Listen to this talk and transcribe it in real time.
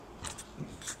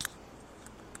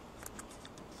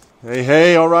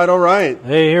Hey, all right.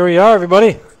 Hey, here we are,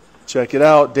 everybody. Check it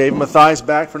out. Dave Mathias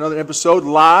back for another episode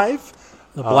live.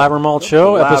 The BlabberMalt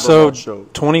Show, episode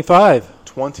 25.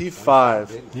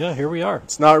 25. Yeah, here we are.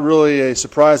 It's not really a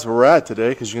surprise where we're at today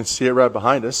because you can see it right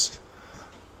behind us.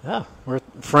 Yeah, we're at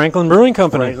Franklin Brewing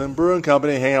Company. Franklin Brewing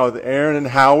Company, hanging out with Aaron and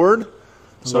Howard.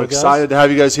 So Hello, excited to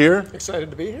have you guys here. Excited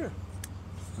to be here.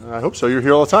 I hope so. You're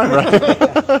here all the time, right?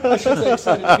 I should say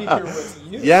excited to be here with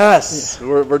you. Yes,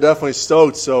 we're definitely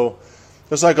stoked. So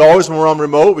just like always when we're on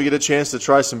remote, we get a chance to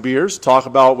try some beers, talk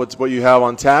about what you have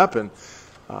on tap, and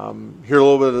hear a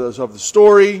little bit of the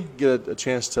story, get a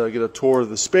chance to get a tour of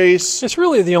the space. It's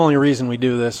really the only reason we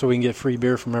do this, so we can get free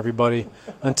beer from everybody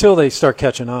until they start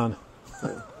catching on.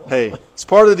 Hey, it's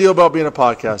part of the deal about being a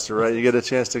podcaster, right? You get a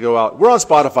chance to go out. We're on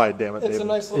Spotify, damn it, It's David. a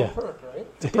nice little perk, right?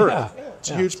 It's a perk. Yeah.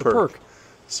 It's a huge perk.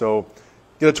 So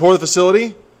get a tour of the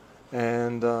facility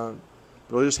and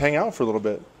really just hang out for a little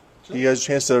bit. Give you guys a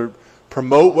chance to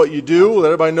promote what you do, let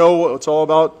everybody know what it's all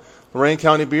about, Lorain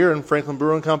County Beer and Franklin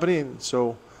Brewing Company.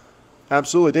 So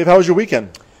absolutely. Dave, how was your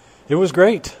weekend? It was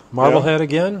great. Marblehead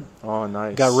again. Oh,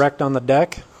 nice. Got wrecked on the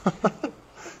deck.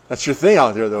 That's your thing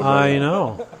out there, though. I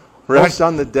know. Wrecked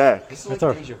on the deck. It's like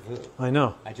deja vu. I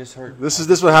know. I just heard.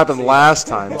 This what happened last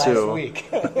time, too. Last week.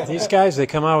 These guys, they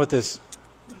come out with this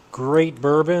great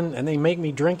bourbon, and they make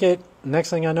me drink it. Next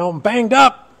thing I know, I'm banged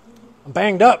up. Son.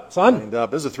 Banged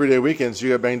up. This is a 3-day weekend, so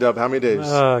you got banged up how many days?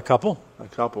 A couple. A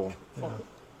couple. Yeah.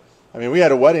 I mean, we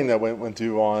had a wedding that went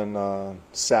to on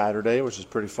Saturday, which is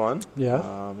pretty fun.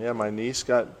 Yeah. My niece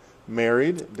got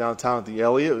married downtown at the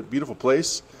Elliott. Beautiful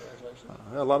place.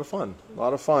 A lot of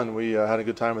fun. We had a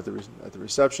good time at the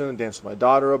reception and danced with my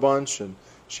daughter a bunch, and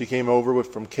she came over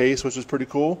from Case, which was pretty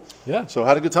cool. Yeah. So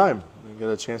had a good time. We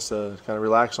got a chance to kind of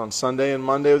relax on Sunday and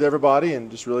Monday with everybody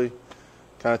and just really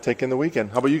kind of take in the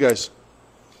weekend. How about you guys?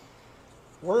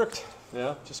 Worked.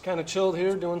 Yeah. Just kind of chilled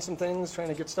here, doing some things, trying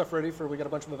to get stuff ready we got a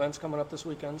bunch of events coming up this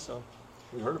weekend, so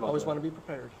We heard about always that. want to be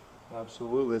prepared.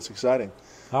 Absolutely. It's exciting.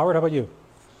 Howard, how about you?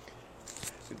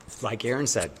 Like Aaron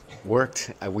said,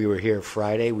 worked. We were here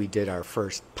Friday. We did our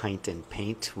first pint and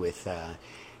paint with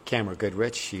Cameron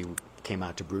Goodrich. She came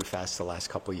out to Brewfest the last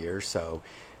couple of years, so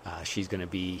she's going to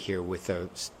be here with a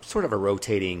sort of a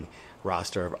rotating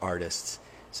roster of artists.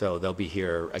 So they'll be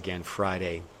here again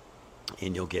Friday,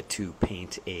 and you'll get to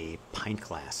paint a pint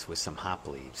glass with some hop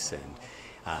leaves. And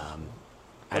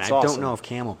That's I awesome. don't know if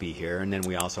Cam will be here. And then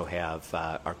we also have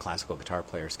our classical guitar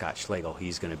player, Scott Schlegel.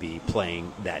 He's going to be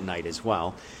playing that night as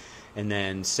well. And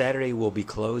then Saturday will be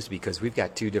closed because we've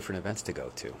got 2 different events to go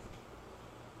to.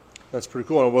 That's pretty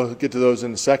cool. And we'll get to those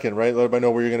in a second, right? Let everybody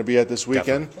know where you're going to be at this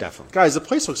weekend. Definitely. Guys, the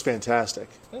place looks fantastic.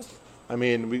 Thank you. I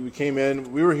mean, we came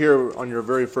in, we were here on your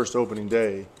very first opening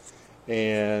day,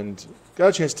 and got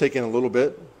a chance to take in a little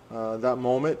bit that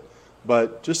moment.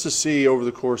 But just to see over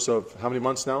the course of how many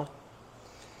months now?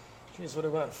 Geez, what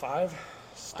about 5?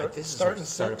 This is Starting the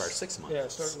start 6. of our 6 months. Yeah,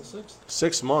 starting 6.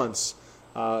 6 months.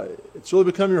 It's really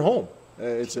become your home.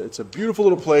 It's a beautiful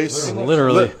little place.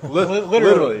 Literally.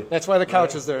 Literally. That's why the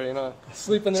couch is there,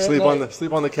 Sleeping there.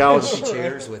 Sleep on the couch.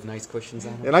 Chairs with nice cushions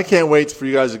on them. And I can't wait for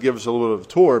you guys to give us a little bit of a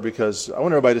tour because I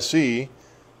want everybody to see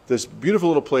this beautiful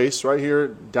little place right here,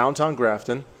 downtown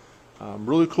Grafton.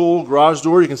 Really cool garage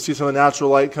door. You can see some of the natural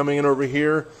light coming in over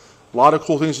here. A lot of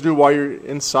cool things to do while you're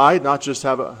inside, not just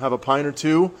have a pint or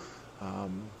two.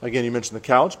 Again, you mentioned the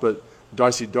couch, but I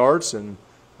see darts and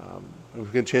we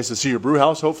get a chance to see your brew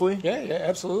house, hopefully. Yeah,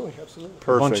 absolutely. Perfect.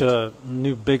 A bunch of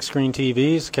new big screen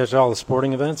TVs, catch all the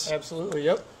sporting events. Absolutely,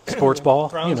 yep. Sports ball,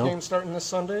 Browns game starting this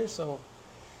Sunday, so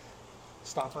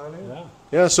stop on in.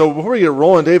 Yeah, so before we get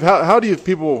rolling, Dave, how do you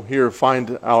people here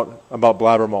find out about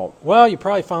BlabberMalt? Well, you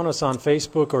probably found us on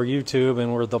Facebook or YouTube,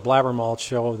 and we're the BlabberMalt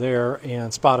Show there,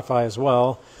 and Spotify as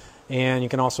well. And you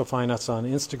can also find us on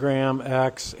Instagram,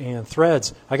 X, and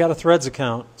Threads. I got a Threads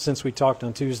account since we talked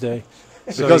on Tuesday.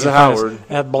 So Because of Howard.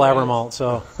 At BlabberMalt,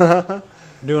 so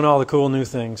doing all the cool new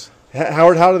things.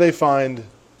 Howard, how do they find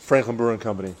Franklin Brewing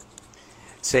Company?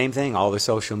 Same thing, all the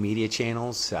social media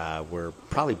channels. We're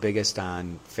probably biggest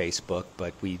on Facebook,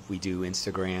 but we do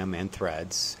Instagram and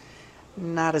Threads.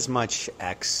 Not as much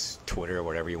X, Twitter, or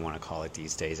whatever you want to call it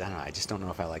these days. I don't know. I just don't know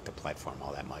if I like the platform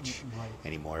all that much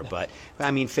anymore. But,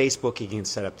 I mean, Facebook, you can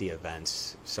set up the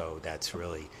events, so that's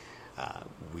really,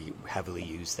 we heavily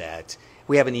use that.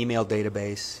 We have an email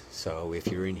database, so if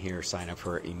you're in here, sign up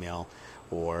for our email.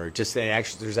 Or just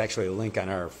there's actually a link on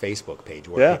our Facebook page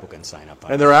where people can sign up.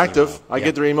 And they're active. I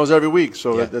get their emails every week,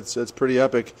 so that's pretty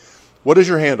epic. What is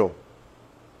your handle?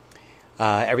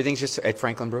 Everything's just at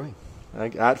Franklin Brewing.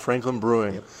 At Franklin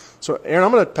Brewing. Yep. So, Aaron,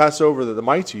 I'm going to pass over the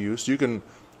mic to you so you can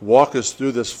walk us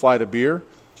through this flight of beer.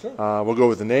 Sure. We'll go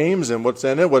with the names and what's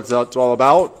in it, what it's all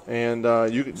about, and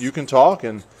you can talk,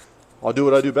 and I'll do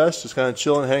what I do best, just kind of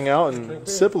chill and hang out and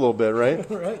sip a little bit, right?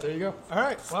 All right, there you go. All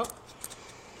right, well,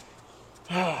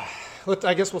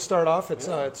 I guess we'll start off.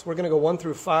 We're going to go 1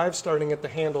 through 5, starting at the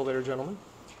handle there, gentlemen.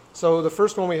 So the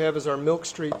first one we have is our Milk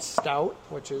Street Stout,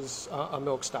 which is a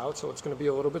milk stout, so it's going to be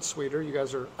a little bit sweeter. You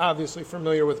guys are obviously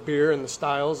familiar with beer and the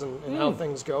styles and how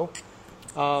things go.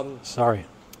 Sorry.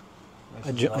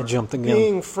 I jumped again.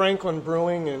 Being Franklin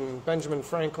Brewing and Benjamin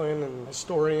Franklin and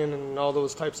historian and all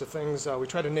those types of things, we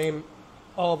try to name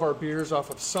all of our beers off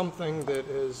of something that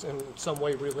is in some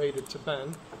way related to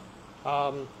Ben.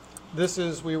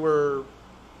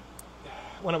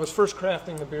 When I was first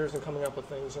crafting the beers and coming up with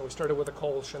things, we started with a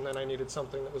Kolsch, and then I needed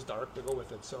something that was dark to go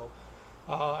with it. So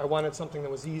I wanted something that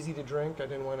was easy to drink. I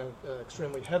didn't want an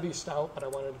extremely heavy stout, but I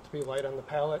wanted it to be light on the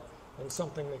palate and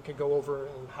something that could go over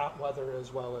in hot weather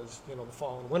as well as the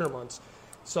fall and winter months.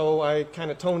 So I kind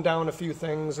of toned down a few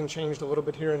things and changed a little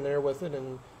bit here and there with it,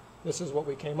 and this is what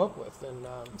we came up with. And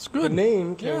It's good. the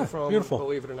name came from, beautiful.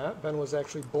 believe it or not, Ben was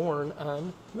actually born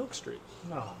on Milk Street.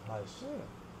 Oh, nice.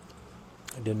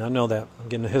 I did not know that. I'm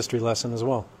getting a history lesson as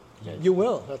well. Yeah, you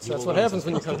will. That's what happens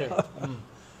when you come here.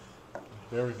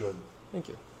 Very good. Thank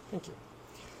you. Thank you.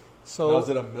 Now, So is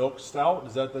it a milk stout?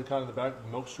 Is that the kind of the back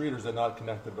Milk Street, or is that not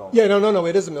connected at all? yeah, no.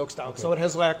 It is a milk stout. Okay. So it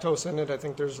has lactose in it. I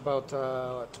think there's about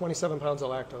 27 pounds of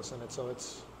lactose in it. So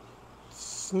it's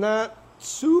not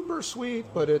super sweet,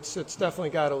 but it's definitely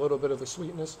got a little bit of a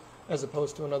sweetness as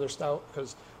opposed to another stout.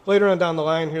 Because later on down the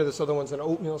line here, this other one's an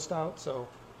oatmeal stout. So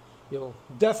you'll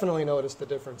definitely notice the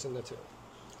difference in the two.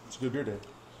 It's a good beer, Dave.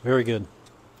 Very good.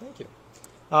 Thank you.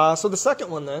 So the second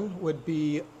one then would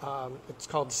be, it's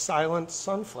called Silent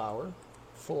Sunflower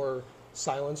for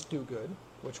Silence Do Good,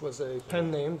 which was a pen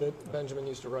name that Benjamin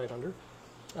used to write under.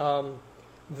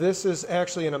 This is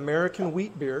actually an American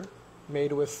wheat beer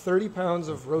made with 30 pounds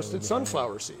of roasted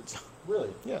sunflower seeds. Really?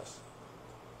 Yes.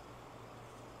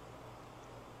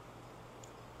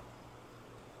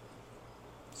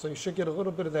 So you should get a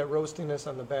little bit of that roastiness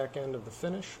on the back end of the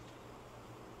finish,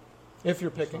 if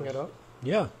you're picking it up.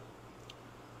 Yeah,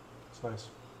 It's nice.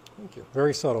 Thank you.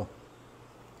 very subtle.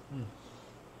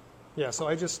 Yeah, so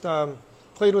I just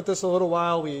played with this a little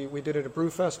while. We did it at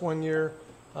Brewfest one year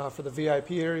for the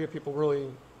VIP area. People really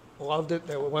loved it.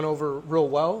 It went over real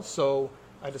well, so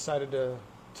I decided to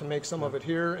make some of it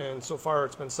here, and so far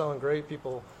it's been selling great.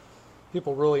 People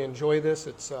really enjoy this.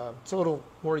 It's a little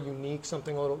more unique,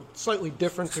 something a little slightly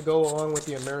different to go along with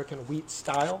the American wheat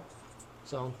style.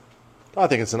 So I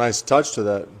think it's a nice touch to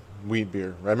that wheat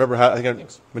beer. I remember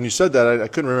Thanks. when you said that, I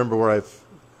couldn't remember where I've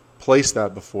placed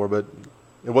that before, but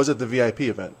it was at the VIP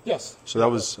event. yes, So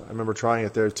I remember trying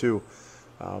it there too.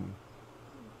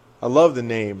 I love the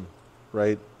name,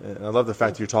 right? And I love the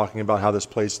fact that you're talking about how this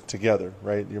plays together,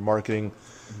 right? Your marketing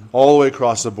all the way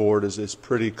across the board is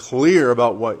pretty clear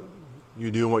about what you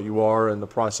do and what you are and the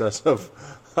process of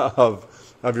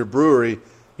your brewery.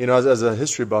 As a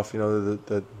history buff,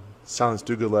 the Silence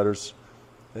Do Good letters,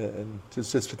 and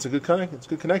it's a good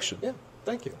connection. yeah.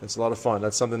 Thank you. It's a lot of fun.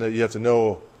 That's something that you have to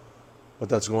know what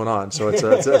that's going on. So it's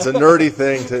a nerdy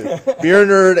thing, beer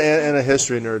nerd and a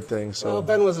history nerd thing. So Well,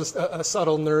 Ben was a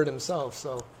subtle nerd himself,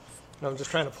 so I'm just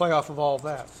trying to play off of all of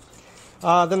that.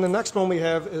 Then the next one we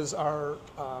have is our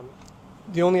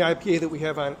the only IPA that we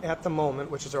have on at the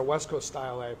moment, which is our West Coast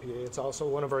style IPA. It's also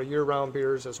one of our year-round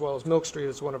beers, as well as Milk Street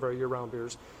is one of our year-round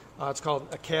beers. It's called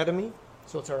Academy,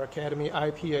 so it's our Academy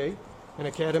IPA. And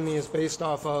Academy is based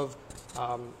off of,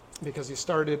 because he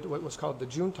started what was called the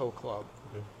Junto Club,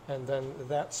 and then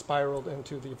that spiraled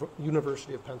into the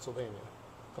University of Pennsylvania,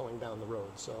 going down the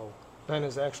road. So Ben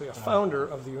is actually a founder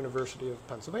of the University of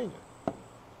Pennsylvania.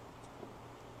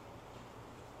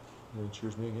 You want to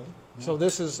cheers me again? So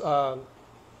this is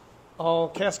all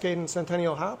Cascade and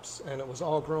Centennial hops, and it was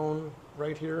all grown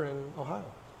right here in Ohio.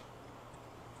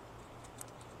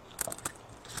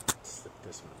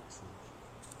 This one.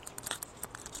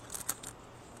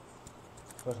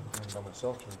 I was thinking about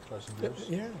myself to try some beers.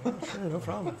 Yeah, sure, no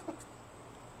problem.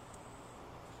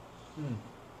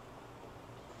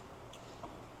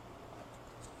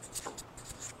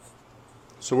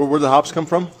 So where'd the hops come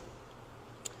from?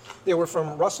 They were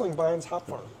from Rustling Vines Hop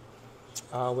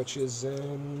Farm, which is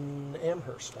in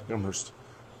Amherst. I believe. Amherst.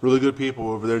 Really good people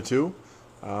over there too.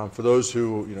 For those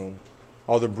who,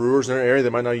 other brewers in our area, they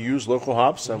might not use local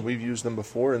hops, and we've used them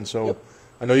before, and so Yep.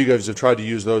 I know you guys have tried to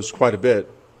use those quite a bit.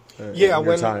 Yeah, in your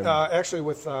when time. actually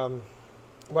with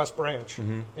West Branch,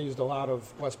 I used a lot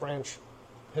of West Branch,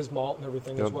 his malt and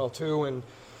everything as Yep. well too. And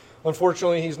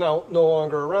unfortunately, he's now no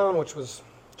longer around, which was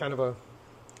kind of a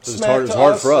It's smack hard- to it's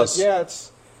hard for us. Yeah,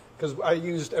 it's because I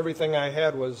used everything I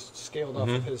had was scaled off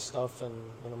of his stuff and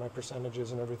my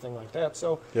percentages and everything like that.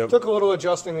 So Yep. took a little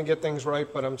adjusting to get things right,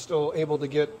 but I'm still able to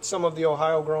get some of the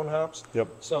Ohio grown hops. Yep.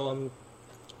 So I'm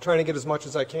trying to get as much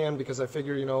as I can because I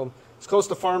figure as close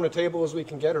to farm to table as we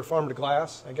can get, or farm to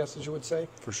glass, I guess as you would say.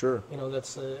 For sure.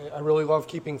 That's I really love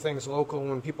keeping things local.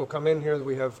 When people come in here,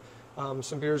 we have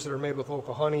some beers that are made with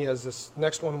local honey. As this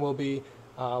next one will be,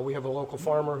 we have a local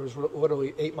farmer who's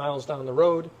literally 8 miles down the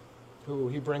road, who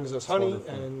he brings us honey.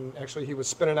 wonderful. And actually, he was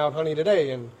spinning out honey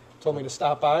today and told me to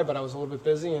stop by, but I was a little bit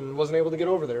busy and wasn't able to get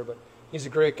over there. But he's a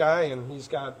great guy, and he's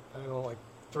got like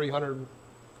 300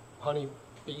 honey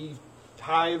bee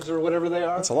hives or whatever they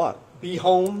are. That's a lot. Bee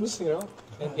homes,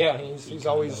 And yeah, he's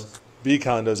always. Bee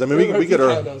condos. I mean,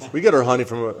 we get our honey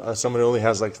from someone who only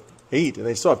has like 8, and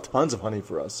they still have tons of honey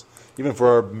for us, even for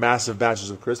our massive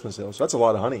batches of Christmas sales. So that's a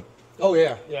lot of honey. Oh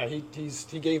yeah.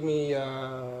 He gave me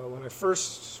when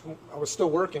I was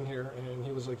still working here, and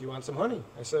he was like, "You want some honey?"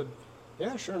 I said,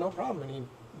 "Yeah, sure, no problem." And he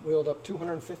wheeled up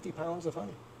 250 pounds of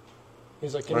honey.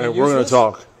 He's like, "Can you use we're going to this?"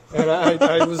 talk. And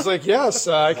I was like, "Yes,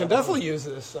 I can definitely use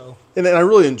this." So. And I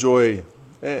really enjoy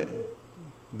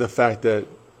the fact that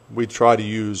we try to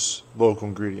use local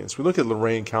ingredients. We look at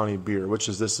Lorain County beer, which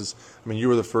you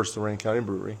were the first Lorain County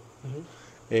brewery,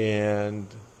 and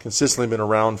consistently been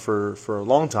around for a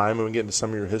long time. And we get into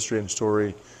some of your history and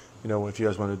story, if you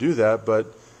guys want to do that.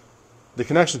 But the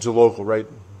connection to local, right,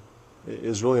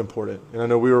 is really important. And I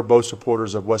know we were both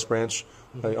supporters of West Branch,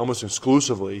 almost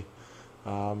exclusively,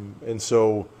 and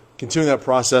so continuing that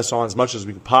process on as much as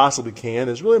we possibly can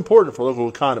is really important for local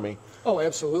economy. Oh,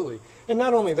 absolutely. And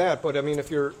not only that, but I mean, if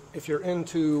you're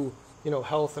into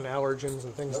health and allergens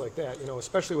and things like that,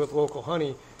 especially with local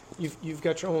honey, you've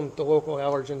got your own the local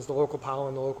allergens, the local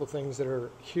pollen, the local things that are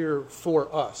here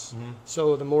for us.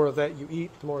 So the more of that you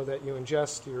eat, the more of that you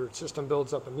ingest, your system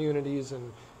builds up immunities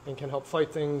and can help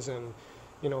fight things. And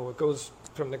it goes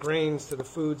from the grains to the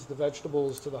foods, the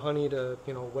vegetables to the honey to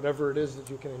whatever it is that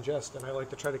you can ingest. And I like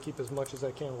to try to keep as much as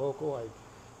I can local. I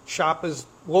shop as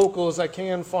local as I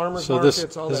can, farmers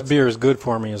markets, all that. This beer is good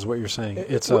for me, is what you're saying.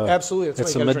 Absolutely.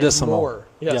 It's a medicinal. More.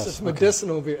 Yes, it's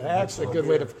medicinal beer. That's a good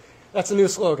way to. That's a new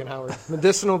slogan, Howard.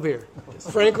 Medicinal beer.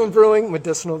 Franklin Brewing,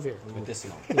 medicinal beer.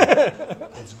 Medicinal.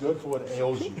 It's good for what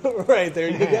ails you. Right, there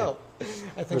you go.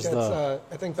 I think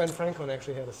I think Ben Franklin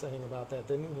actually had a saying about that,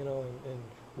 didn't he? In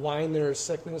wine there's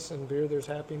sickness, and beer there's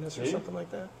happiness, or something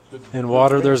like that. In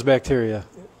water there's bacteria.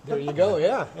 There you go.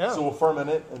 Yeah. So we'll ferment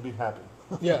it and be happy.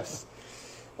 Yes.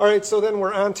 All right, so then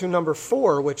we're on to number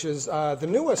 4, which is the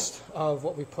newest of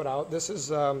what we put out. This is,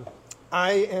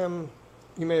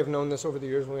 you may have known this over the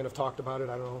years, we may have talked about it,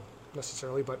 I don't know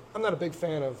necessarily, but I'm not a big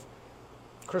fan of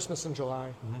Christmas in July.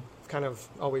 I've kind of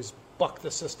always bucked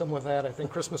the system with that. I think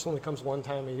Christmas only comes one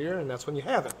time a year, and that's when you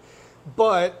have it.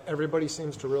 But everybody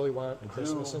seems to really want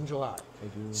Christmas in July.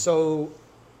 So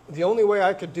the only way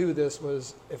I could do this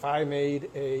was if I made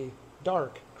a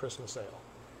dark Christmas ale.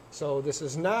 So this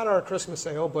is not our Christmas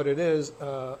ale, but it is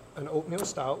an oatmeal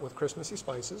stout with Christmassy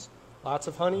spices, lots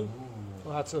of honey,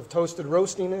 lots of toasted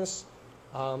roastiness.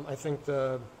 I think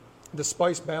the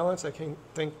spice balance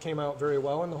think came out very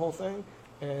well in the whole thing,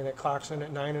 and it clocks in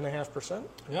at 9.5%.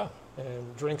 Yeah.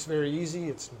 And drinks very easy.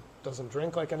 It doesn't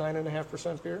drink like a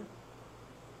 9.5% beer.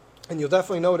 And you'll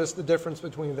definitely notice the difference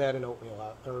between that and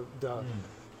oatmeal, or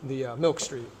the Milk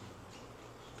Street.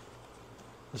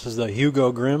 This is the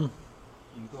Hugo Grimm.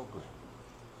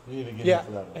 Yeah,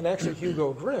 and actually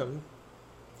Hugo Grimm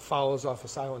follows off of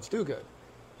Silence Do-Good.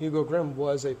 Hugo Grimm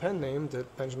was a pen name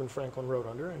that Benjamin Franklin wrote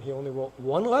under, and he only wrote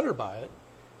one letter by it.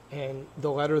 And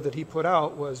the letter that he put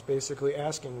out was basically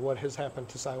asking what has happened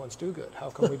to Silence Do-Good. How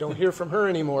come we don't hear from her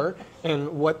anymore?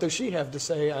 And what does she have to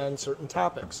say on certain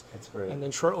topics? That's great. And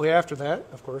then shortly after that,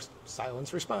 of course,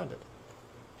 Silence responded.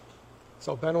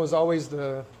 So Ben was always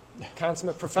the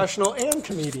consummate professional and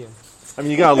comedian. I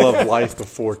mean, you gotta love life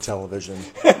before television,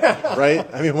 right?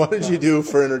 I mean, what did you do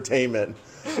for entertainment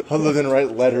other than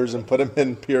write letters and put them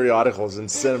in periodicals and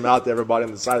send them out to everybody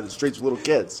on the side of the streets with little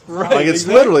kids? Right, like, it's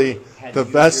literally the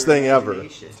best thing ever.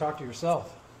 Talk to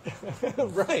yourself.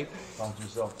 Right. Talk to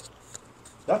yourself.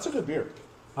 That's a good beer.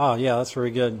 Oh, yeah, that's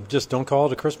very good. Just don't call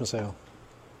it a Christmas ale.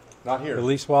 Not here. At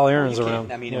least while Aaron's You can't-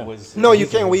 around. I mean, Yeah. it was. No, you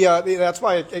can't. That's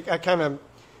why I kind of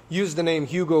used the name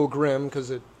Hugo Grimm, because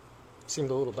it seemed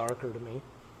a little darker to me.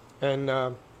 And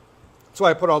that's why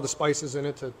I put all the spices in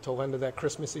it to lend to that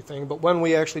Christmassy thing. But when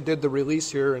we actually did the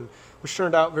release here, and which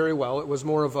turned out very well, it was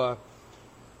more of a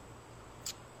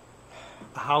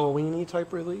Halloween-y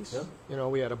type release. Yeah.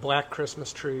 We had a black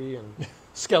Christmas tree and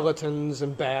skeletons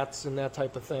and bats and that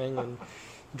type of thing. And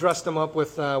dressed them up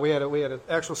with we had an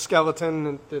actual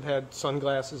skeleton that had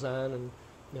sunglasses on and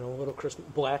a little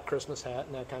black Christmas hat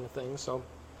and that kind of thing. So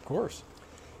Of course.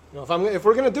 if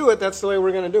we're going to do it, that's the way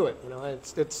we're going to do it.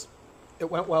 It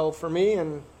went well for me,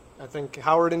 and I think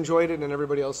Howard enjoyed it, and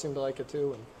everybody else seemed to like it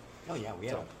too. And Oh yeah, we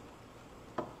had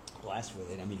a blast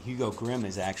with it. I mean, Hugo Grimm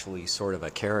is actually sort of a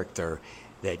character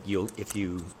that if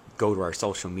you go to our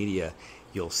social media,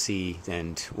 you'll see,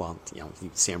 and you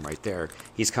can see him right there.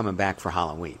 He's coming back for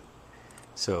Halloween.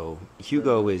 So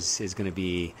Hugo is going to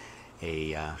be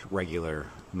a regular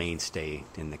mainstay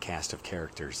in the cast of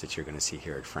characters that you're going to see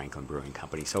here at Franklin Brewing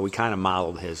Company. So we kind of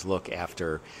modeled his look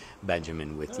after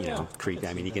Benjamin with, creep.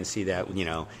 I mean, you can see that,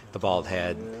 the bald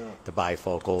head, the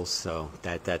bifocals. So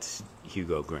that's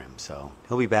Hugo Grimm. So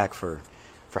he'll be back for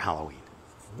Halloween.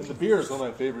 And the beer is one of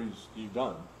my favorites you've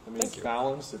done. I mean, Thank it's you.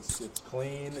 balanced, it's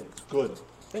clean, it's good.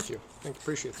 Thank you.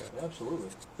 Appreciate that. Absolutely.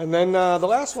 And then the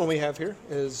last one we have here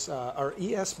is our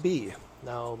ESB.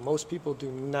 Now, most people do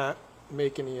not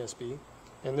make an ESB,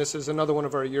 and this is another one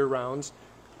of our year-rounds.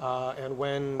 And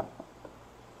when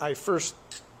I first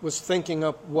was thinking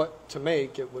up what to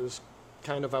make, it was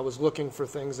I was looking for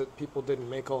things that people didn't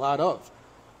make a lot of.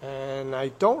 And I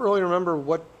don't really remember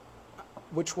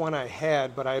which one I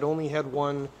had, but I'd only had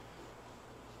one,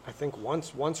 I think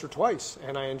once or twice,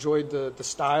 and I enjoyed the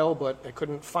style, but I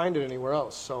couldn't find it anywhere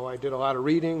else. So I did a lot of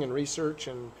reading and research,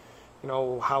 and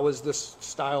how is this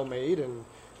style made? And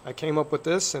I came up with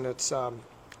this, and it's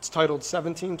titled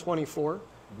 1724,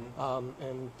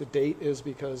 and the date is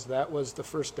because that was the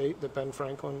first date that Ben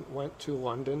Franklin went to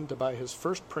London to buy his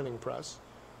first printing press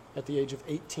at the age of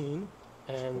 18,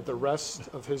 and the rest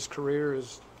of his career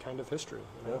is kind of history.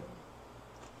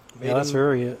 Yeah, that's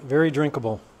very, very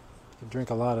drinkable. You drink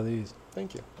a lot of these.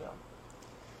 Thank you.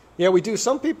 Yeah, we do.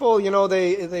 Some people,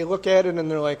 they look at it and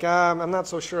they're like, I'm not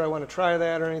so sure I want to try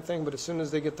that or anything, but as soon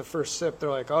as they get the first sip, they're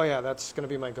like, oh, yeah, that's going to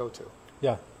be my go-to.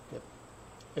 Yeah. Yep.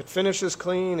 It finishes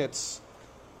clean.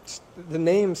 The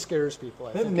name scares people.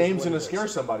 I That think name's is what going it to scare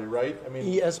is. somebody, right? I mean,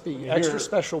 ESB, you extra hear-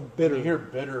 special bitter. When you hear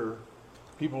bitter,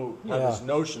 people have this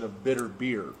notion of bitter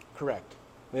beer. Correct.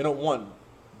 They don't want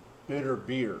bitter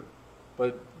beer,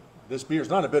 but this beer is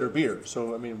not a bitter beer.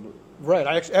 So I mean, Right.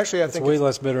 I It's think way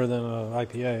less bitter than an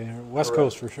IPA. West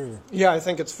Coast for sure. I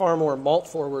think it's far more malt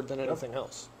forward than anything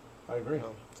else. I agree. It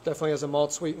definitely has a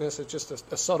malt sweetness. It's just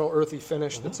a subtle earthy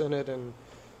finish that's in it, and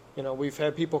we've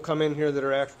had people come in here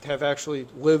that have actually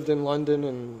lived in London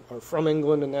and are from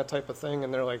England and that type of thing,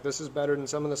 and they're like, "This is better than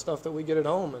some of the stuff that we get at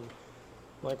home." And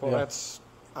I'm like, well,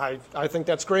 Yeah. I think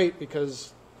that's great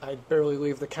because I barely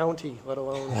leave the county, let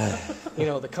alone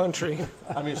the country.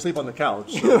 I mean, sleep on the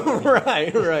couch. So,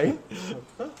 right.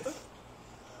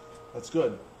 that's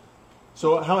good.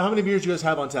 So how many beers do you guys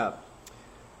have on tap?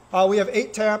 We have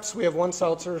 8 taps. We have 1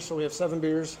 seltzer, so we have 7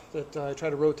 beers that I try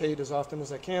to rotate as often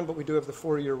as I can. But we do have the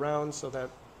 4-year round, so that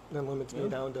then limits me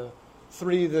down to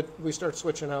 3 that we start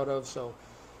switching out of. So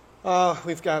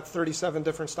we've got 37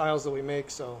 different styles that we make,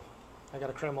 so I got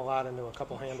to cram a lot into a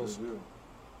couple handles.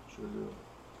 Sure do.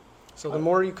 So the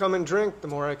more you come and drink, the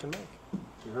more I can make.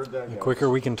 You heard that, The guys. quicker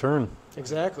we can turn.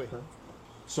 Exactly.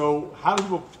 So how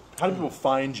do people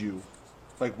find you?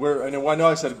 Like I know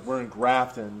I said we're in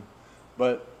Grafton,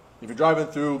 but if you're driving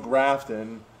through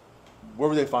Grafton, where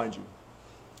would they find you?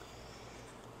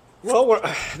 Well,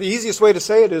 the easiest way to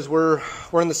say it is we're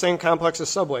in the same complex as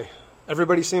Subway.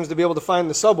 Everybody seems to be able to find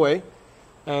the Subway,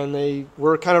 and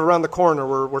we're kind of around the corner.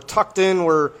 We're tucked in.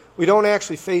 We don't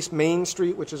actually face Main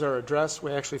Street, which is our address.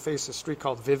 We actually face a street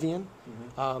called Vivian,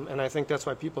 and I think that's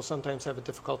why people sometimes have a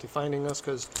difficulty finding us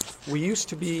because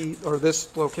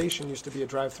this location used to be a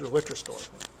drive-through liquor store.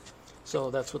 So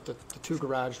that's what the 2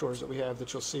 garage doors that we have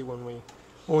that you'll see when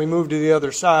we move to the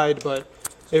other side. But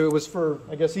it was for,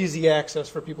 I guess, easy access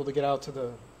for people to get out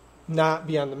to not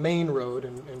be on the main road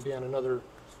and be on another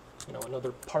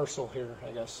parcel here,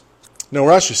 I guess. No,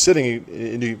 we're actually sitting,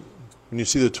 when you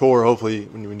see the tour, hopefully,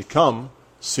 when you come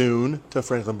soon to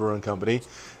Franklin Brewing Company,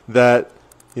 that,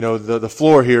 the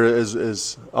floor here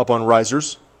is up on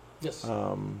risers. Yes.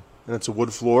 And it's a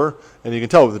wood floor. And you can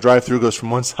tell the drive-through goes from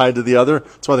one side to the other.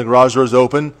 That's why the garage door is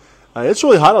open. It's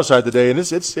really hot outside today, and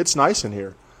it's nice in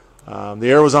here. The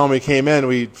air was on when we came in.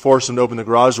 We forced him to open the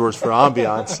garage doors for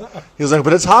ambiance. He was like,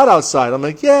 but it's hot outside. I'm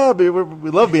like, yeah, but we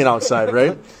love being outside,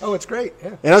 right? Oh, it's great.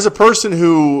 Yeah. And as a person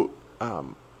who, I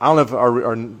don't know if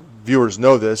our viewers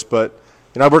know this, but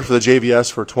I worked for the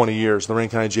JVS for 20 years, Lorraine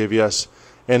County JVS.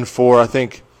 And for, I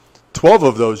think, 12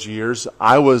 of those years,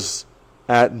 I was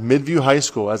at Midview High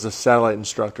School as a satellite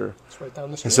instructor. It's right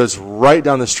down the street. And so it's right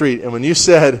down the street. And when you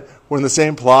said we're in the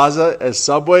same plaza as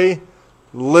Subway,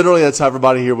 literally that's how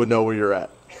everybody here would know where you're at.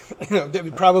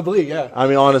 Probably, yeah. I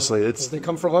mean, honestly, They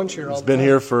come for lunch here all the been time.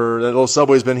 here for, that little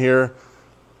Subway's been here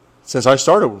since I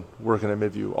started working at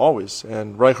Midview, always.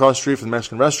 And right across the street from the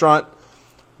Mexican restaurant,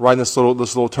 right in this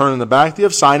little turn in the back, you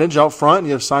have signage out front.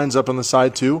 You have signs up on the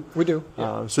side, too. We do.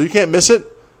 Yeah. So you can't miss it,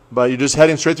 but you're just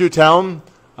heading straight through town,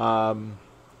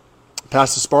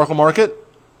 past the Sparkle Market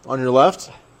on your left,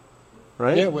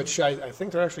 right? Yeah, which I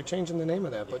think they're actually changing the name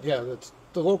of that. But yeah, it's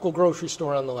the local grocery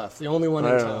store on the left, the only one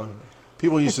in town.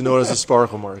 People used to know it as the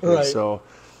Sparkle Market. Right. So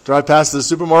drive past the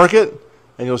supermarket,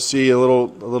 and you'll see a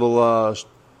little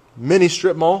mini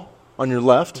strip mall on your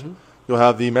left. Mm-hmm. You'll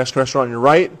have the Mexican restaurant on your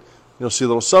right. You'll see a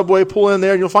little Subway. Pull in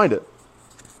there, and you'll find it.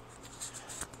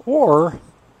 Or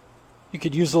you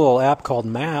could use a little app called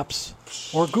Maps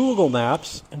or Google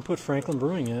Maps and put Franklin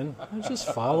Brewing in and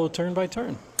just follow turn by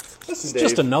turn. It's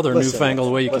Just another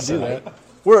newfangled way you can do that.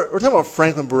 We're talking about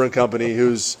Franklin Brewing Company,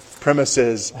 whose premise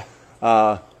is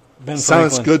Ben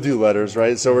silence Franklin. good do letters,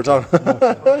 right? So we're talking.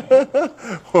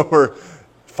 We're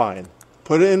fine.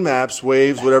 Put it in Maps,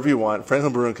 Waves, whatever you want.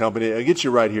 Franklin Brewing Company. It'll get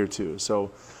you right here too.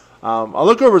 So I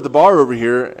look over at the bar over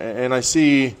here, and I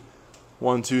see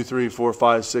 1, 2, 3, 4,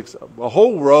 5, 6, a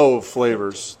whole row of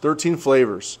flavors, 13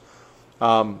 flavors,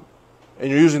 and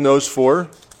you're using those for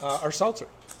Our seltzer.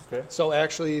 Okay. So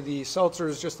actually, the seltzer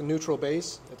is just a neutral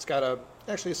base. It's got a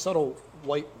subtle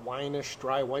white wine-ish,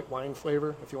 dry white wine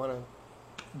flavor. If you want to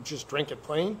just drink it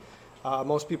plain,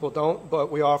 most people don't.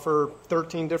 But we offer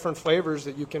 13 different flavors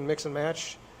that you can mix and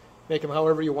match, make them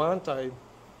however you want.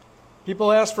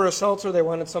 People asked for a seltzer; they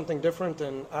wanted something different,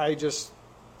 and I just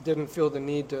didn't feel the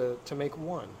need to make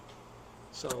one.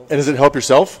 So and does it help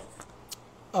yourself?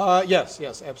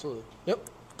 yes, absolutely. Yep.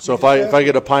 So if I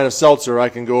get a pint of seltzer, I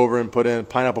can go over and put in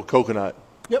pineapple coconut.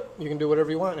 Yep, you can do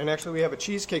whatever you want. And actually, we have a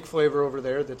cheesecake flavor over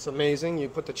there that's amazing. You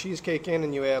put the cheesecake in,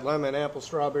 and you add lemon, apple,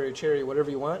 strawberry, cherry,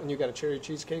 whatever you want, and you got a cherry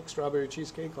cheesecake, strawberry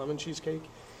cheesecake, lemon cheesecake.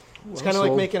 It's kind of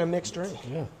like making a mixed drink.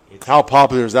 Yeah. How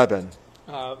popular has that been?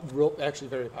 Actually,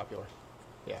 very popular.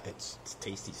 Yeah. It's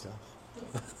tasty stuff.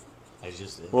 I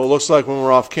just Well, it looks like when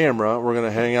we're off camera, we're going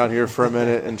to hang out here for a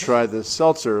minute and try the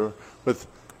seltzer with.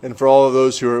 And for all of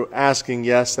those who are asking,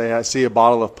 yes, I see a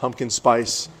bottle of pumpkin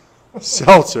spice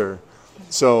seltzer.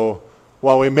 So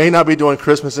while we may not be doing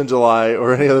Christmas in July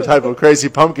or any other type of crazy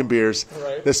pumpkin beers,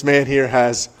 Right. this man here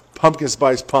has pumpkin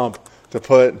spice pump to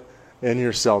put in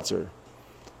your seltzer.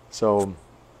 So,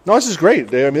 no, this is great.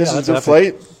 This is that's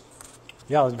Deflate.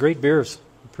 Yeah, great beers.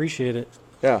 Appreciate it.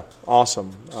 Yeah,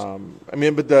 awesome. But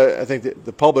I think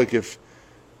the public, if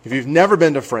you've never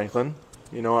been to Franklin,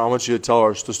 I want you to tell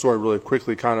the story really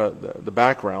quickly, kind of the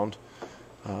background.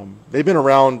 They've been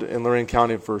around in Lorraine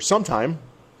County for some time,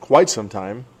 quite some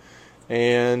time,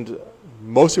 and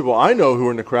most people I know who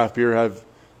are into craft beer have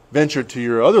ventured to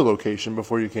your other location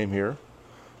before you came here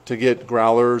to get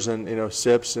growlers and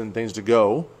sips and things to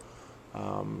go,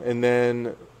 and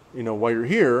then while you're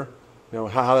here,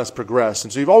 how that's progressed.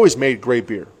 And so you've always made great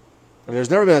beer. I mean, there's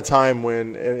never been a time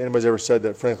when anybody's ever said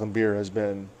that Franklin beer has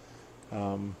been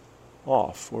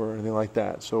off or anything like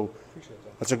that. So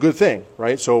that's a good thing,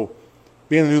 right? So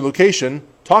being in a new location,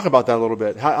 talk about that a little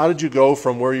bit. How did you go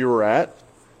from where you were at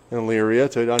in Elyria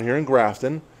to down here in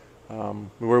Grafton,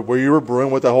 where you were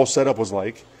brewing, what that whole setup was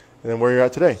like, and then where you're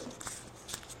at today?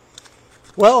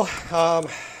 Well,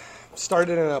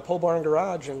 started in a pole barn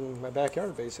garage in my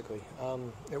backyard, basically.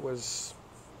 It was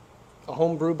a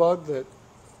home brew bug that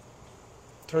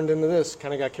turned into this,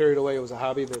 kind of got carried away. It was a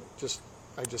hobby that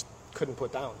I just couldn't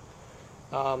put down.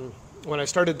 When I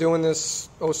started doing this,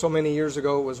 so many years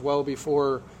ago, it was well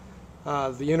before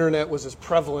the internet was as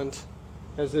prevalent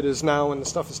as it is now, and the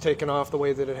stuff has taken off the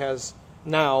way that it has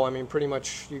now. I mean, pretty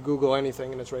much you Google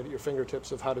anything, and it's right at your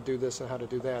fingertips of how to do this and how to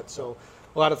do that. So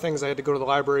a lot of things I had to go to the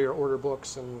library or order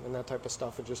books and that type of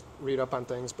stuff and just read up on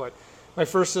things. But my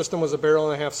first system was a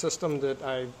barrel-and-a-half system that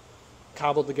I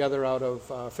cobbled together out of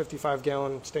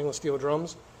 55-gallon stainless steel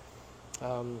drums.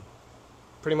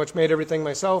 Pretty much made everything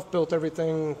myself, built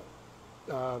everything,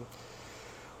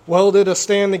 welded a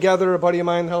stand together. A buddy of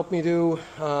mine helped me do,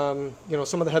 some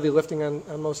of the heavy lifting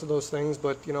on most of those things.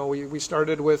 But, we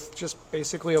started with just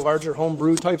basically a larger home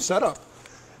brew type setup.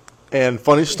 And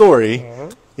funny story,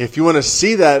 if you want to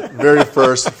see that very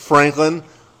first Frankenbrew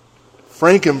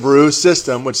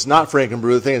system, which is not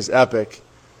Frankenbrew, the thing is epic.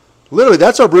 Literally,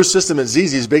 that's our brew system at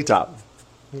ZZ's Big Top.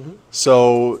 Mm-hmm.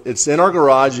 So it's in our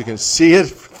garage. You can see it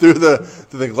through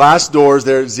the glass doors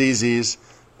there at ZZ's.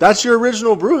 That's your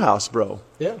original brew house, bro.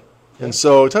 Yeah. And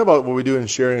so talk about what we do in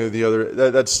sharing with the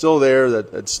other. That's still there.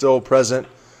 That's still present.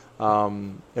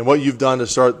 And what you've done to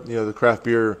start, the craft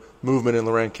beer movement in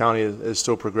Lorraine County is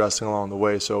still progressing along the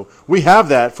way. So we have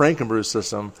that Frankenbrew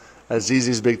system at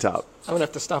ZZ's Big Top. I'm gonna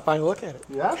have to stop by and look at it.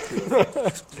 You have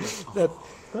to.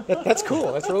 That's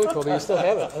cool. That's really cool. Do you still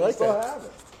have it? I like Still that. have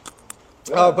it.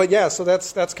 But yeah, so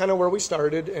that's kind of where we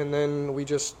started, and then we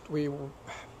just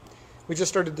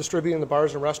started distributing the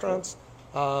bars and restaurants,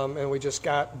 and we just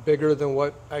got bigger than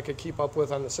what I could keep up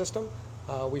with on the system.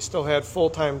 We still had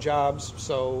full-time jobs,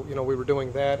 so we were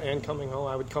doing that and coming home.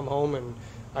 I would come home and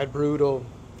I'd brew till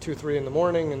 2, 3 in the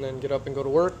morning, and then get up and go to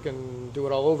work and do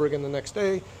it all over again the next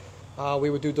day. We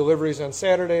would do deliveries on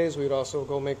Saturdays. We would also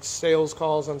go make sales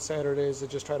calls on Saturdays to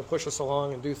just try to push us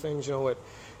along and do things.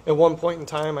 At one point in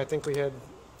time, I think we had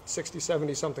 60,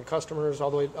 70 something customers all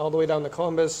the way down to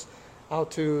Columbus, out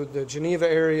to the Geneva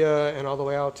area, and all the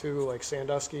way out to like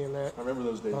Sandusky and that. I remember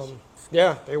those days.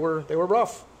 Yeah, they were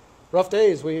rough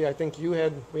days. I think we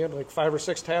had like 5 or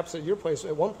 6 taps at your place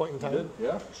at one point in time. You did?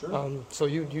 Yeah, sure. So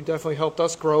you definitely helped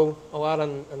us grow a lot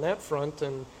on that front,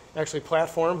 and actually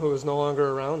Platform, who is no longer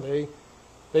around, they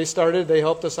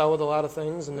helped us out with a lot of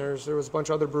things, and there was a bunch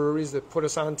of other breweries that put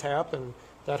us on tap, and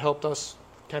that helped us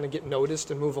kind of get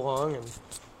noticed and move along.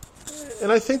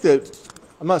 And I think that,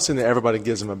 I'm not saying that everybody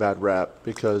gives them a bad rap,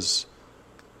 because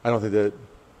I don't think that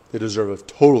they deserve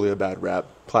a bad rap,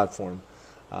 Platform.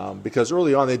 Because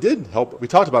early on they did help. We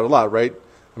talked about it a lot, right?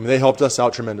 I mean, they helped us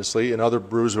out tremendously, and other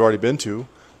breweries we've already been to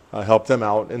helped them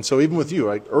out. And so even with you,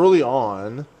 like early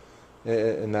on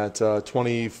in that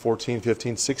 2014,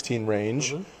 15, 16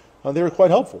 range, they were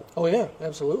quite helpful. Oh, yeah,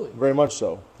 absolutely. Very much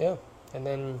so. Yeah, and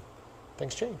then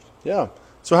things changed. Yeah.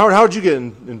 So Howard, how did you get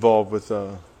involved with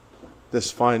this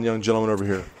fine young gentleman over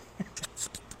here?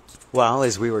 Well,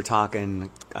 as we were talking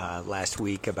last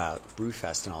week about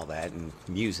Brewfest and all that, and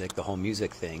music, the whole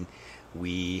music thing,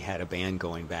 we had a band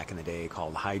going back in the day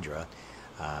called Hydra.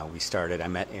 I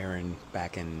met Aaron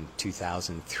back in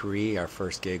 2003. Our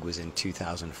first gig was in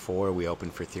 2004. We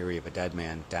opened for Theory of a Dead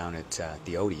Man down at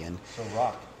the Odeon. So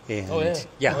rock. And,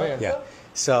 yeah.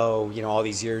 So, all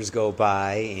these years go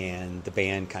by, and the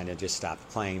band kind of just stopped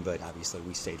playing, but obviously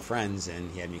we stayed friends,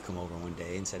 and he had me come over one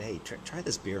day and said, hey, try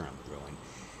this beer I'm brewing.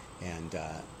 And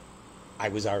I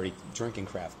was already drinking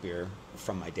craft beer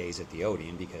from my days at the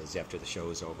Odeon, because after the show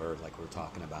was over, like we were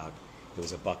talking about, it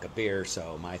was $1 a beer,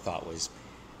 so my thought was,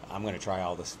 I'm going to try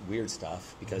all this weird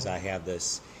stuff, because I have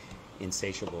this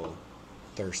insatiable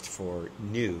thirst for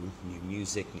new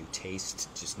music, new taste,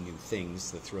 just new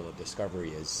things. The thrill of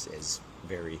discovery is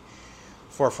very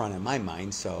forefront in my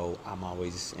mind, so I'm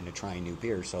always into trying new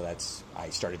beer. So I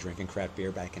started drinking craft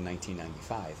beer back in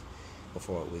 1995,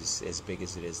 before it was as big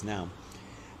as it is now.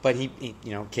 But he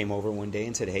came over one day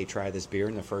and said, hey, try this beer.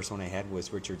 And the first one I had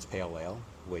was Richard's Pale Ale,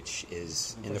 which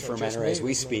is in the fermenter as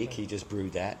we speak. He just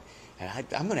brewed that. And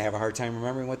I'm going to have a hard time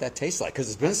remembering what that tastes like, because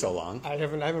it's been so long. I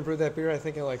haven't brewed that beer, I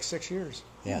think, in like 6 years.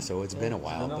 Yeah, so it's been a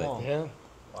while. Yeah.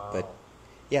 Wow. But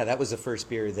yeah, that was the first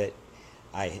beer that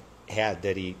I had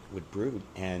that he would brew.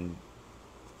 And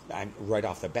right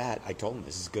off the bat, I told him,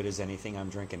 this is as good as anything I'm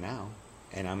drinking now.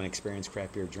 And I'm an experienced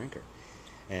craft beer drinker.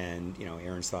 And,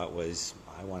 Aaron's thought was,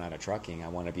 I want out of trucking. I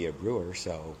want to be a brewer.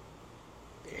 So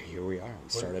here we are. We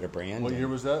started a brand. What year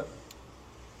was that?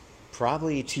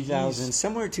 Probably 2000,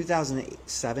 somewhere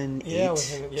 2007,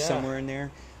 8, somewhere in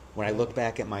there. When I look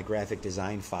back at my graphic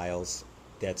design files,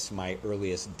 that's my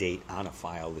earliest date on a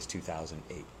file was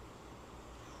 2008.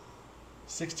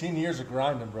 16 years of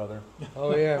grinding, brother.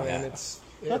 Oh, yeah, man. It's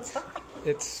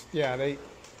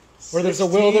where there's a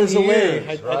will, there's a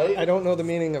way. Right? I don't know the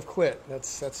meaning of quit.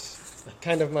 That's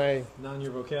kind of my... Not in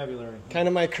your vocabulary. Kind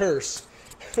of my curse.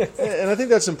 And I think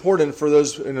that's important for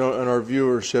those in our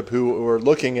viewership who are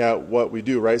looking at what we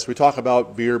do, right? So we talk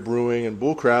about beer brewing and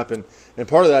bullcrap, and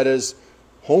part of that is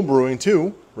home brewing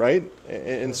too, right?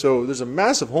 And so there's a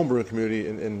massive home brewing community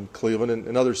in Cleveland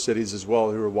and other cities as well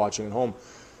who are watching at home.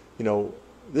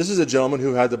 This is a gentleman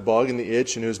who had the bug and the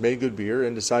itch and who's made good beer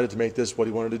and decided to make this what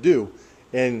he wanted to do.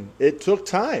 And it took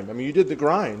time. I mean, you did the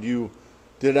grind. You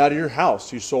did it out of your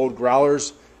house. You sold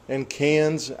growlers and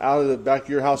cans out of the back of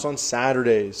your house on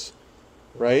Saturdays,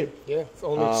 right? Yeah,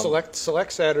 only select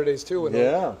Saturdays too. And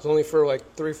it was only for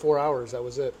like 3-4 hours. That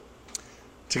was it.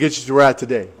 To get you to where we're at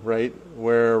today, right?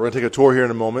 Where we're going to take a tour here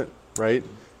in a moment, right?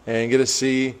 And get to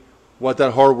see what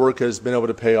that hard work has been able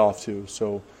to pay off to.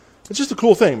 So it's just a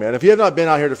cool thing, man. If you have not been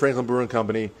out here to Franklin Brewing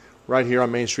Company right here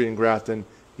on Main Street in Grafton,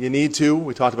 you need to.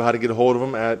 We talked about how to get a hold of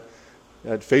them at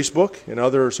Facebook and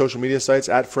other social media sites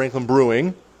at Franklin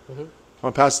Brewing. Mm-hmm. I'm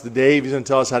going to pass it to Dave. He's going to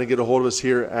tell us how to get a hold of us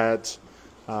here at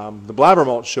the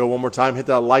BlabberMalt Show. One more time, hit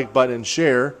that like button and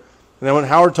share. And then when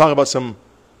Howard talk about some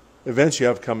events you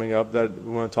have coming up that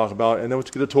we want to talk about, and then we'll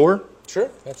get a tour. Sure,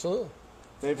 absolutely.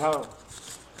 Dave, how?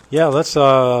 Yeah, let's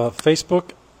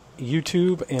Facebook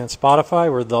YouTube and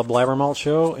Spotify. We're the BlabberMalt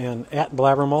Show, and at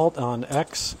BlabberMalt on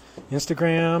X,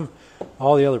 Instagram,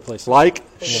 all the other places. Like,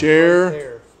 Right share.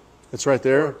 there. It's right Or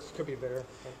there. it could be there.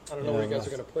 I don't know where you guys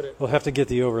are going to put it. We'll have to get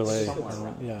the overlay.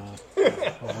 Yeah.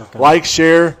 We'll work on Like,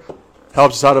 share.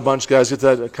 Helps us out a bunch, guys. Get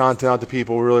that content out to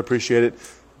people. We really appreciate it.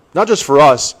 Not just for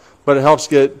us, but it helps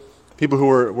get people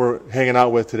who we're hanging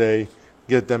out with today,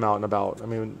 get them out and about. I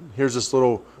mean, here's this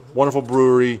little wonderful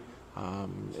brewery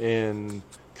in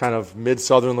kind of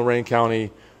mid-southern Lorain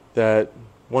County that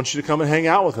wants you to come and hang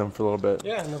out with them for a little bit.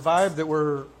 Yeah, and the vibe that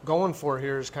we're going for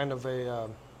here is kind of a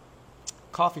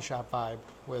coffee shop vibe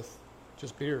with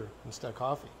just beer instead of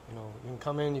coffee. You know, you can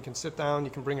come in, you can sit down,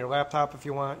 you can bring your laptop if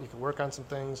you want, you can work on some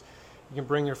things. You can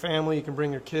bring your family, you can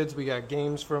bring your kids. We got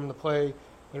games for them to play.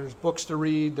 There's books to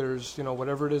read. There's, you know,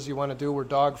 whatever it is you want to do. We're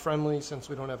dog friendly since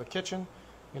we don't have a kitchen.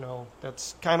 You know,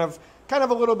 that's kind of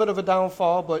a little bit of a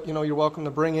downfall, but you know, you're welcome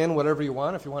to bring in whatever you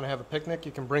want. If you want to have a picnic,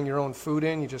 you can bring your own food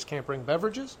in. You just can't bring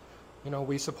beverages. You know,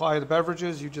 we supply the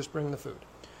beverages. You just bring the food.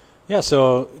 Yeah,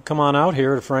 so come on out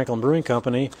here to Franklin Brewing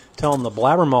Company. Tell them the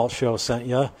BlabberMalt Show sent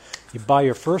you. You buy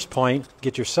your first pint,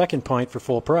 get your second pint for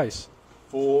full price.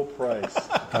 Full price.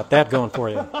 Got that going for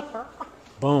you.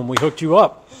 Boom, we hooked you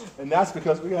up. And that's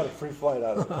because we got a free flight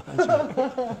out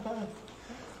of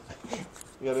it.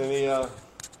 You got any...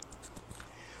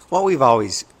 Well, we've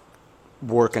always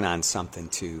working on something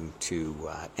to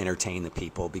entertain the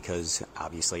people because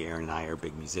obviously Aaron and I are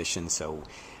big musicians, so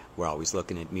we're always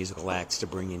looking at musical acts to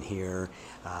bring in here.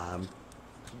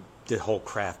 The whole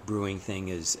craft brewing thing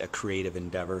is a creative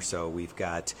endeavor, so we've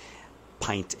got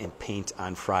Pint and Paint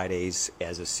on Fridays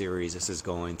as a series. This is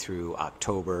going through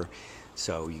October,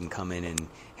 so you can come in and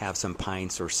have some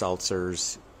pints or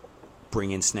seltzers,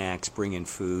 bring in snacks, bring in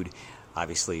food.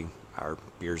 Obviously, our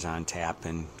beer's on tap,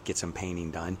 and get some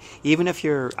painting done. Even if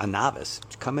you're a novice,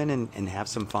 come in and have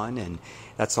some fun, and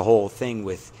that's the whole thing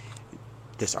with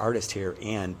this artist here,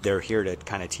 and they're here to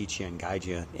kind of teach you and guide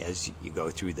you as you go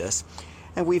through this.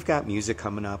 And we've got music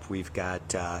coming up. We've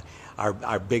got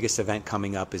our biggest event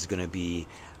coming up is going to be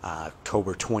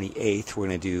October 28th. We're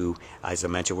going to do, as I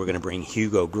mentioned, we're going to bring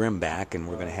Hugo Grimm back, and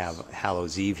we're going to have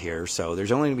Hallows Eve here. So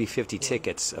there's only going to be 50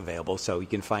 tickets available, so you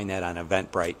can find that on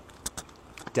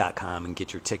eventbrite.com and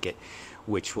get your ticket,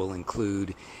 which will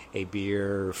include a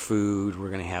beer, food. We're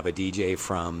going to have a DJ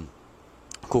from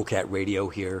Cool Cat Radio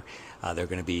here. They're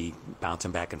going to be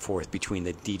bouncing back and forth between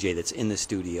the DJ that's in the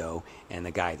studio and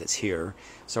the guy that's here.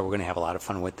 So we're going to have a lot of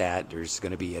fun with that. There's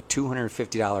going to be a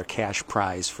 $250 cash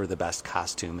prize for the best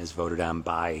costume as voted on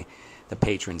by the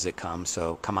patrons that come.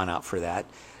 So come on out for that.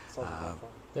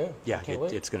 Yeah,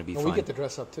 it's going to be well, fun. we get to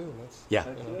dress up too. That's,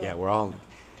 Yeah, we're all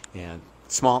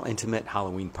small, intimate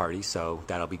Halloween party, so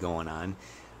that'll be going on.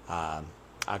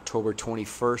 October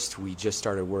 21st, we just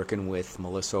started working with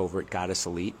Melissa over at Goddess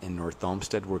Elite in North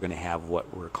Olmsted. We're going to have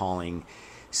what we're calling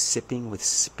Sipping with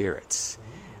Spirits.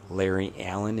 Larry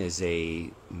Allen is a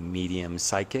medium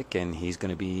psychic, and he's going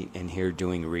to be in here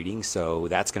doing readings, so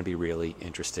that's going to be really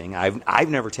interesting. I've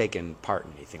never taken part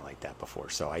in anything like that before,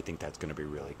 so I think that's going to be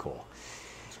really cool.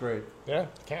 It's great. Yeah,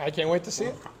 I can't wait to see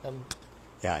it.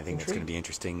 Yeah, I think that's going to be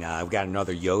interesting. We've got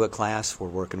another yoga class. We're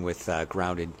working with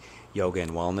Grounded Yoga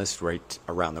and Wellness right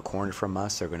around the corner from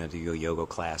us. They're going to do a yoga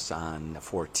class on the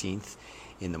 14th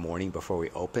in the morning before we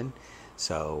open.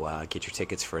 So get your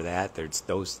tickets for that. There's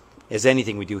those. As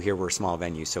anything we do here, we're a small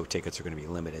venue, so tickets are going to be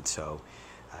limited. So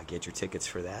get your tickets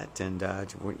for that, and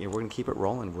we're going to keep it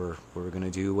rolling. We're going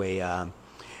to do a.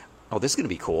 This is going to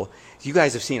be cool. You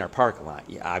guys have seen our parking lot.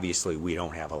 Obviously, we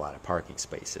don't have a lot of parking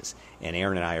spaces, and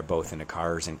Aaron and I are both into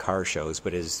cars and car shows.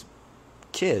 But as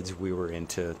kids, we were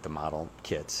into the model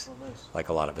kits, like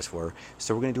a lot of us were.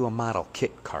 So we're going to do a model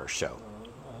kit car show.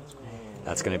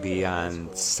 That's going to be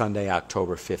on Sunday,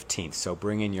 October 15th. So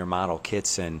bring in your model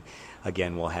kits, and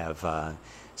again, we'll have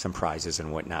some prizes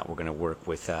and whatnot. We're going to work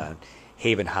with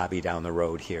Haven Hobby down the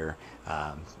road here,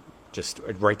 just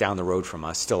right down the road from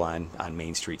us, still on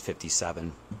Main Street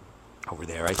 57 over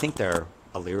there. I think they're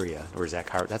Elyria, or is that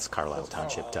that's Carlisle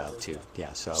Township too.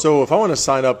 Yeah. So if I want to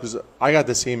sign up, because I got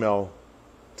this email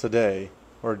today,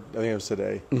 or I think it was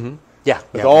today. Mm-hmm. Yeah.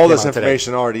 With all this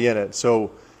information already in it.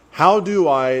 So how do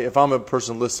I, if I'm a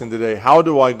person listening today, how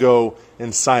do I go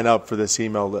and sign up for this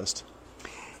email list?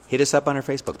 Hit us up on our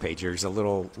Facebook page. There's a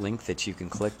little link that you can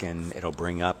click, and it'll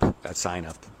bring up a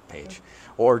sign-up page.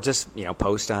 Or just,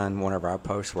 post on one of our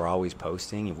posts. We're always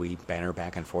posting, and we banter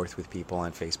back and forth with people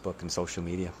on Facebook and social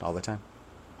media all the time.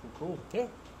 Cool. Yeah,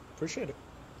 appreciate it.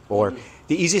 Or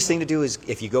the easiest thing to do is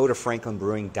if you go to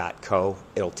franklinbrewing.co,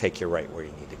 it'll take you right where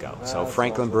you need to go. So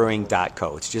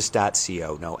franklinbrewing.co. It's just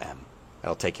 .co, no M.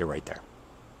 It'll take you right there.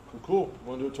 Cool.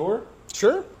 Want to do a tour?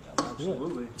 Sure.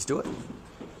 Absolutely. Let's do it.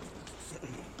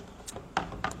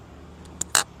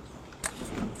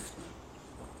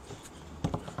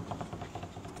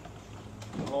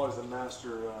 I'm always a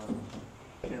master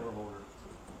camera holder.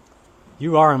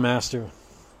 You are a master.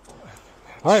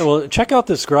 All right, well, check out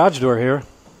this garage door here.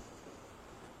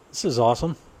 This is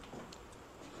awesome.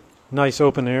 Nice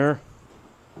open air.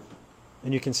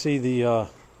 And you can see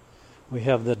we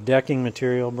have the decking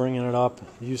material bringing it up.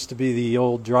 It used to be the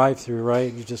old drive-through,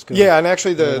 right? You just go And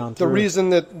actually right on the through. reason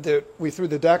that we threw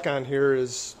the deck on here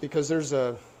is because there's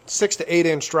a 6 to 8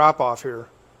 inch drop off here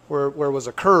where it was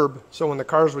a curb. So when the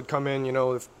cars would come in,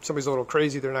 if somebody's a little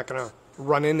crazy, they're not going to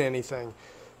run into anything.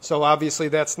 So obviously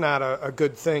that's not a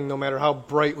good thing. No matter how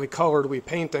brightly colored we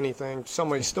paint anything,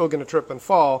 somebody's still going to trip and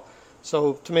fall.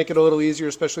 So to make it a little easier,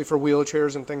 especially for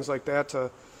wheelchairs and things like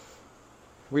that,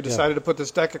 we decided to put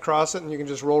this deck across it, and you can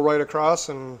just roll right across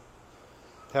and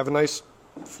have a nice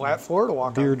flat floor to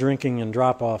walk Beer on. drinking and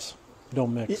drop-offs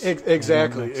don't mix.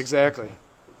 Exactly, Don't mix. exactly.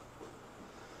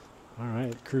 All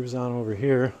right, cruise on over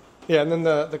here. Yeah, and then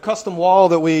the custom wall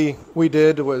that we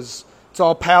did it's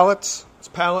all pallets. It's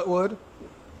pallet wood.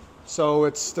 So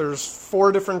there's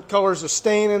 4 different colors of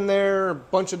stain in there, a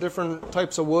bunch of different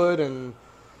types of wood, and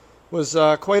was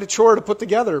quite a chore to put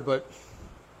together, but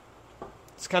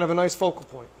it's kind of a nice focal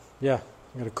point. Yeah,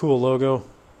 got a cool logo.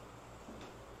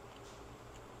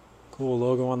 Cool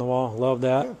logo on the wall. Love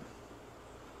that. Yeah.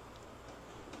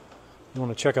 You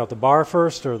want to check out the bar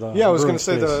first or the Yeah, I was going brewing to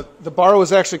say space? the bar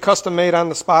was actually custom made on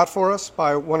the spot for us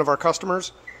by one of our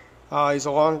customers. He's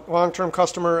a long-term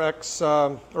customer,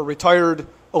 or retired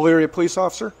Elyria police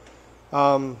officer.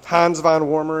 Hans von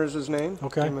Warmer is his name.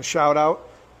 Okay. Give him a shout out.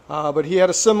 But he had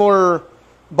a similar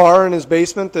bar in his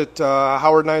basement that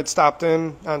Howard and I had stopped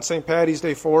in on St. Patty's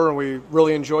Day 4, and we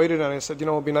really enjoyed it. And I said,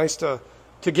 it'd be nice to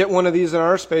get one of these in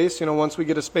our space, once we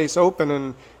get a space open.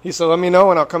 And he said, let me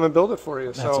know, and I'll come and build it for you.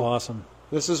 That's so awesome.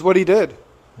 this is what he did.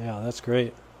 Yeah, that's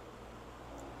great.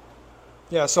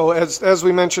 Yeah, so as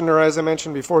we mentioned, or as I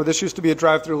mentioned before, this used to be a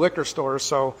drive-through liquor store,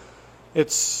 so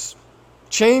it's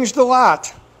changed a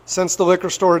lot since the liquor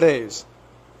store days.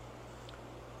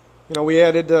 We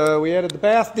added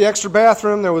the extra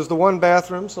bathroom. There was the one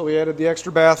bathroom, so we added the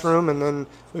extra bathroom, and then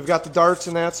we've got the darts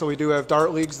in that, so we do have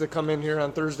dart leagues that come in here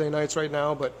on Thursday nights right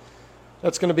now, but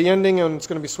that's going to be ending, and it's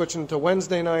going to be switching to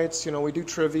Wednesday nights. We do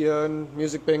trivia and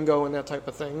music bingo and that type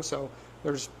of thing, so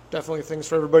there's definitely things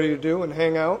for everybody to do and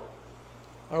hang out.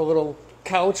 Our little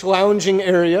couch lounging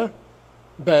area,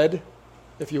 bed,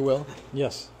 if you will.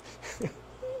 Yes.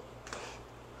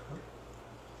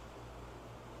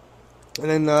 And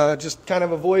then just kind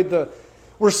of avoid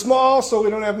we're small, so we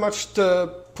don't have much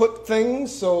to put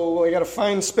things, so we got to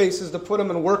find spaces to put them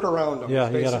and work around them. Yeah,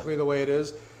 Is basically the way it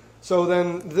is. So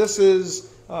then this is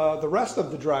the rest of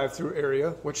the drive-through area,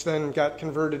 which then got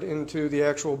converted into the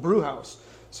actual brew house.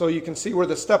 So you can see where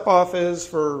the step-off is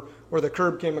for where the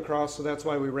curb came across, so that's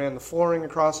why we ran the flooring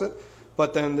across it.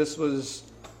 But then this was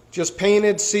just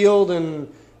painted, sealed,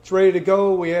 and it's ready to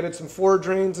go. We added some floor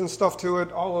drains and stuff to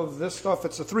it. All of this stuff,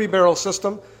 it's a 3-barrel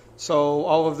system. So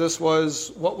all of this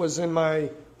was what was in my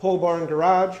pole barn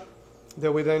garage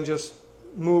that we then just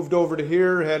moved over to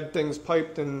here, had things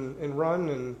piped and run,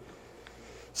 and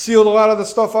sealed a lot of the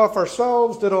stuff off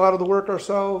ourselves, did a lot of the work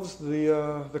ourselves.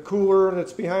 The cooler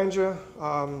that's behind you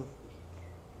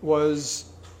was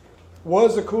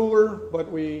a cooler,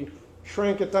 but we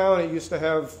shrank it down. It used to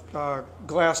have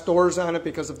glass doors on it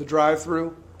because of the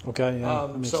drive-through. Okay, yeah.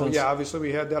 That makes sense. Yeah, obviously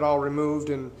we had that all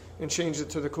removed and changed it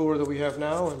to the cooler that we have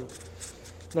now. And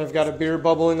I've got a beer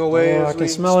bubbling away Oh, I as can we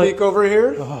smell speak it. over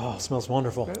here. Oh, it smells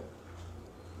wonderful. Okay.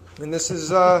 And this is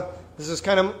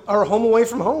kind of our home away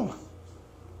from home.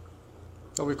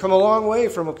 So we've come a long way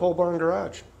from a pole barn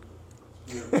garage.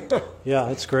 Yeah,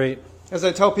 it's great. As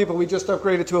I tell people, we just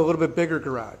upgraded to a little bit bigger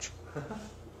garage.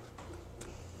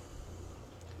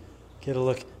 Get a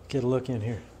look in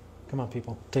here. Come on,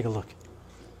 people, take a look.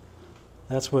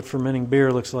 That's what fermenting beer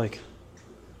looks like.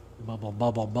 Bubble,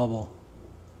 bubble, bubble.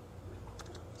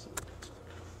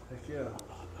 Heck yeah.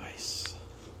 Nice.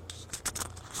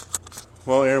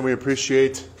 Well, Aaron, we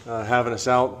appreciate having us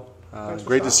out. Thanks for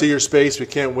Great to see your space. We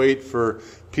can't wait for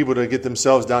people to get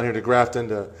themselves down here to Grafton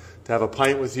to have a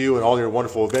pint with you and all your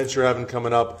wonderful events you're having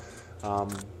coming up.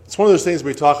 It's one of those things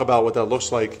we talk about what that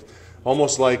looks like,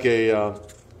 almost like a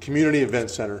community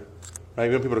event center. Right?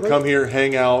 We want people to come here,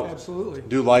 hang out, Absolutely.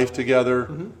 do life together,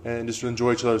 and just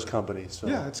enjoy each other's company. So.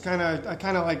 Yeah, it's I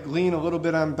kind of like lean a little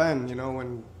bit on Ben,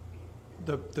 when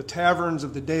the taverns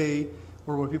of the day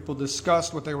were where people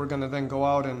discussed what they were going to then go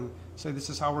out and say, this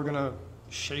is how we're going to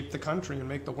shape the country and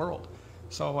make the world.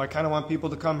 So I kind of want people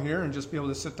to come here and just be able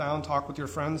to sit down, talk with your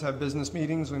friends, have business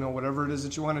meetings, whatever it is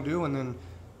that you want to do, and then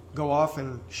go off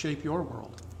and shape your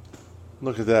world.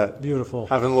 Look at that. Beautiful.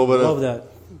 Having a little bit Love of that.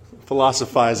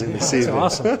 philosophizing this That's evening.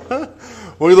 awesome.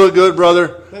 Well, you look good,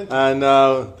 brother. Thank you.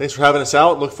 And thanks for having us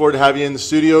out. Look forward to having you in the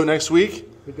studio next week.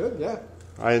 Be good, yeah.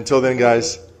 All right, until then,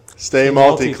 guys, stay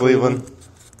malty, Cleveland.